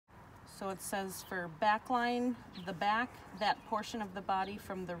So it says for back line, the back, that portion of the body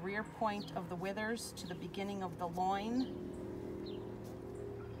from the rear point of the withers to the beginning of the loin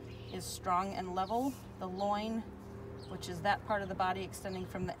is strong and level. The loin, which is that part of the body extending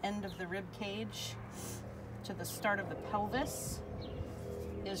from the end of the rib cage to the start of the pelvis,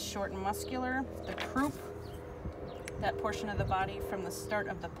 is short and muscular. The croup, that portion of the body from the start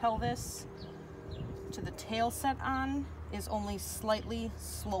of the pelvis to the tail set on, is only slightly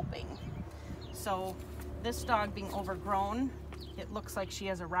sloping. So this dog being overgrown, it looks like she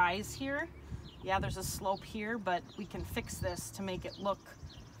has a rise here. Yeah, there's a slope here, but we can fix this to make it look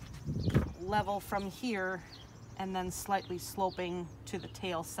level from here and then slightly sloping to the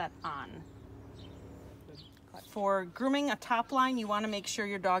tail set on. For grooming a top line, you want to make sure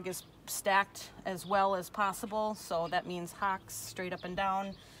your dog is stacked as well as possible. So that means hocks straight up and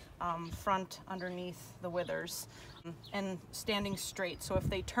down, front underneath the withers, and standing straight. So if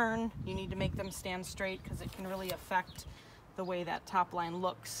they turn, you need to make them stand straight because it can really affect the way that top line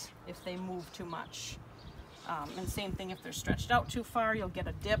looks if they move too much. And same thing, if they're stretched out too far, you'll get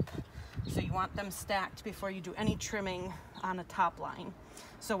a dip. So you want them stacked before you do any trimming on a top line.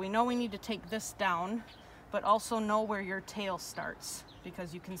 So we know we need to take this down, but also know where your tail starts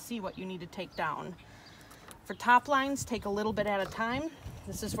because you can see what you need to take down. For top lines, take a little bit at a time.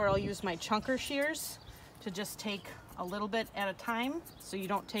 This is where I'll use my chunker shears to just take a little bit at a time so you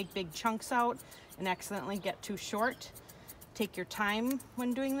don't take big chunks out and accidentally get too short. Take your time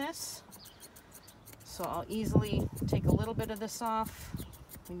when doing this. So I'll easily take a little bit of this off.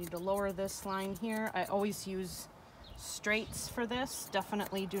 We need to lower this line here. I always use straights for this.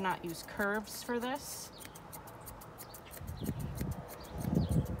 Definitely do not use curves for this.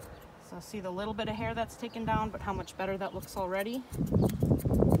 So see the little bit of hair that's taken down, but how much better that looks already.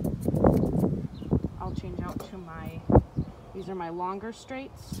 I'll change out to these are my longer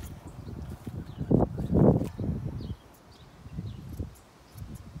straights.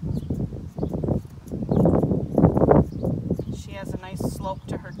 She has a nice slope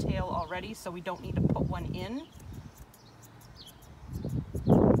to her tail already, so we don't need to put one in.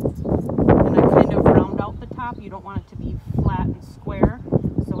 And I kind of round out the top. You don't want it to be flat and square,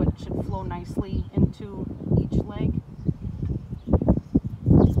 so it should flow nicely into each leg.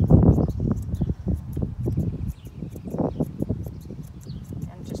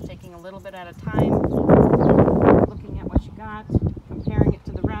 And just taking a little bit at a time, looking at what you got, comparing it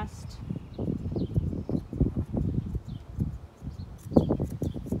to the rest.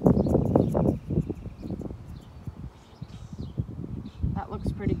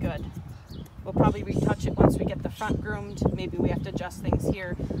 Looks pretty good. We'll probably retouch it once we get the front groomed. Maybe we have to adjust things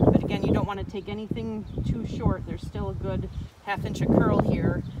here. But again, you don't want to take anything too short. There's still a good ½ inch of curl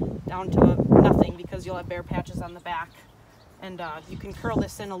here down to nothing because you'll have bare patches on the back. And you can curl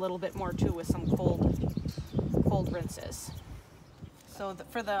this in a little bit more too with some cold rinses. So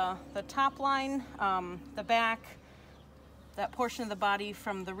for the top line, the back, that portion of the body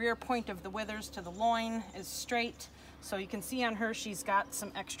from the rear point of the withers to the loin is straight. So you can see on her, she's got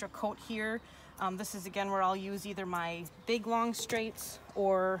some extra coat here. This is again where I'll use either my big long straights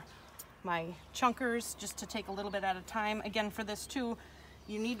or my chunkers just to take a little bit at a time. Again, for this too,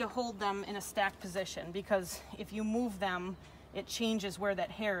 you need to hold them in a stacked position because if you move them, it changes where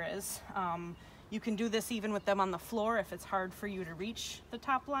that hair is. You can do this even with them on the floor if it's hard for you to reach the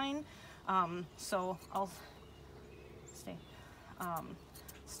top line. So I'll stay.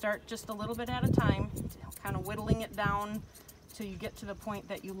 Start just a little bit at a time, kind of whittling it down till you get to the point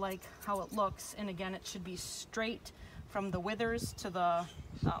that you like how it looks. And again, it should be straight from the withers to the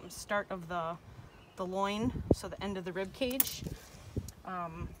start of the loin, so the end of the rib cage.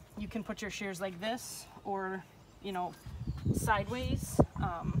 You can put your shears like this or, you know, sideways.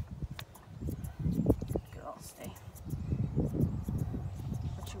 Girl, stay.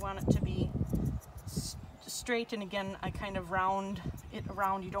 But you want it to be straight, and again, I kind of round it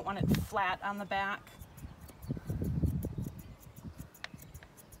around. You don't want it flat on the back.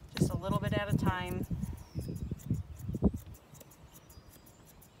 Just a little bit at a time.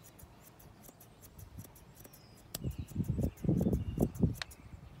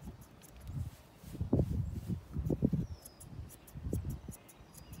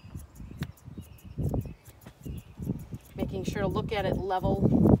 Making sure to look at it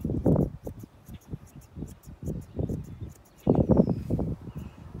level.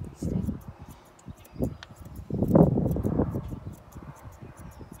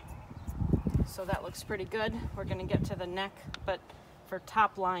 So that looks pretty good. We're going to get to the neck, but for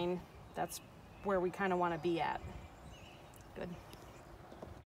top line, that's where we kind of want to be at. Good.